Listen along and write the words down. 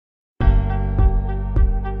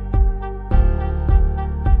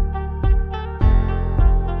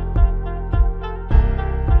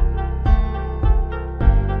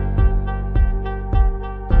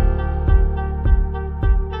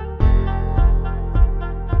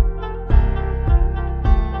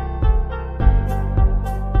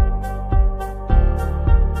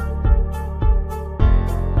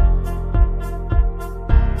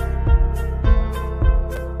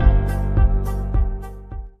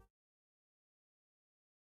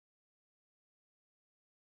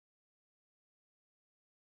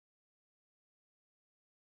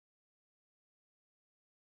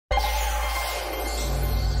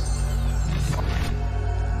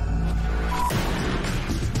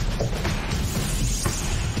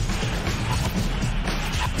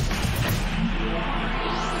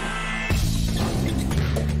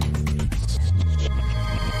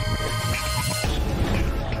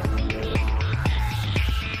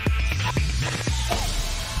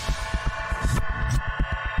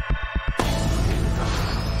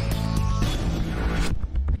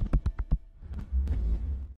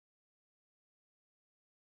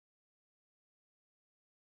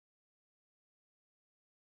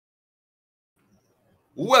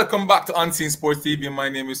Welcome back to Unseen Sports TV. My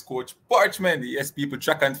name is Coach Parchment. Yes, people,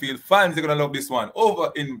 track and field fans, they're going to love this one.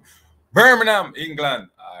 Over in Birmingham, England.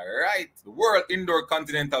 All right. The World Indoor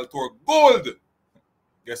Continental Tour Gold.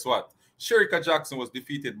 Guess what? Shericka Jackson was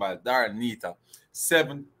defeated by NIETA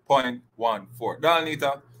 7.14.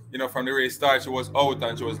 NIETA, from the race start, she was out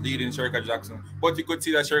and she was leading Shericka Jackson. But you could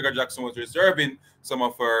see that Shericka Jackson was reserving some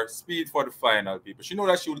of her speed for the final, people. She knew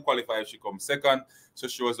that she would qualify if she comes second. So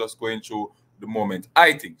she was just going through the moment.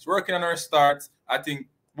 I think she's working on her starts. I think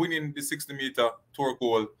winning the 60-meter tour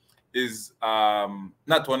goal is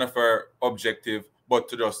not one of her objectives, but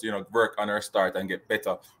to just work on her start and get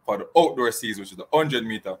better for the outdoor season, which is the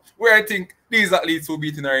 100-meter, where I think these athletes who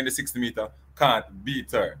beating her in the 60-meter can't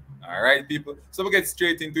beat her. All right, people. So we get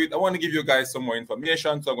straight into it. I want to give you guys some more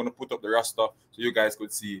information, so I'm going to put up the roster so you guys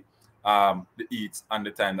could see the heats and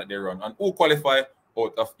the time that they run and who qualify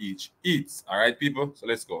out of each heats. All right, people. So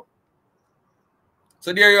let's go.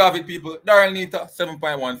 So there you have it, people. DARYLL NIETA,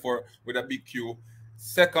 7.14 with a big Q.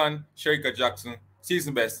 Second, Shericka Jackson,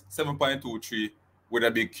 season best, 7.23 with a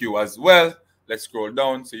big Q as well. Let's scroll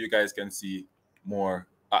down so you guys can see more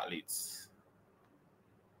athletes.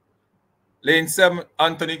 Lane 7,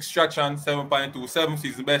 Anthony Strachan, 7.27,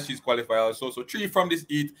 season best. She's qualified also. So 3 from this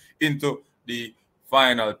heat into the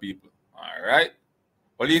final, people. All right.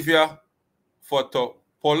 Olivia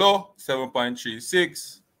Fotopolo,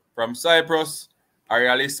 7.36 from Cyprus.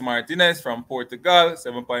 Arialis Martinez from Portugal,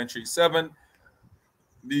 7.37.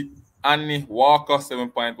 The Annie Walker,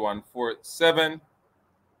 7.147.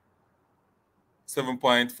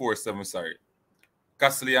 7.47, sorry.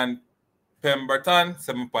 Caslian Pemberton,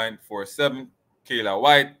 7.47. Kayla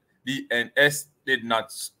White. The NS did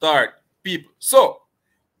not start, people. So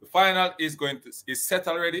the final is set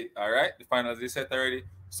already. All right. The final is set already.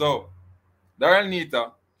 So DARYLL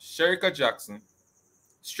NIETA, Shericka Jackson,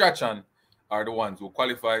 Strachan are the ones who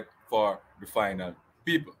qualified for the final,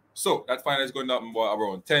 people. So that final is going down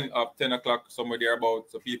around 10 o'clock, somewhere thereabout.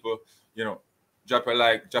 So people, drop a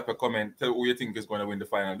like, drop a comment, tell who you think is going to win the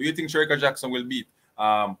final. Do you think Shericka Jackson will beat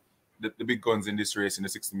the big guns in this race in the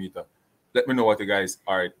 60-meter? Let me know what you guys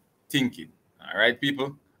are thinking. All right,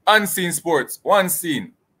 people. Unseen Sports, one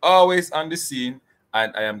scene, always on the scene,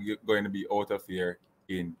 and I am going to be out of here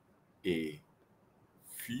in a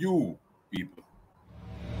few, people.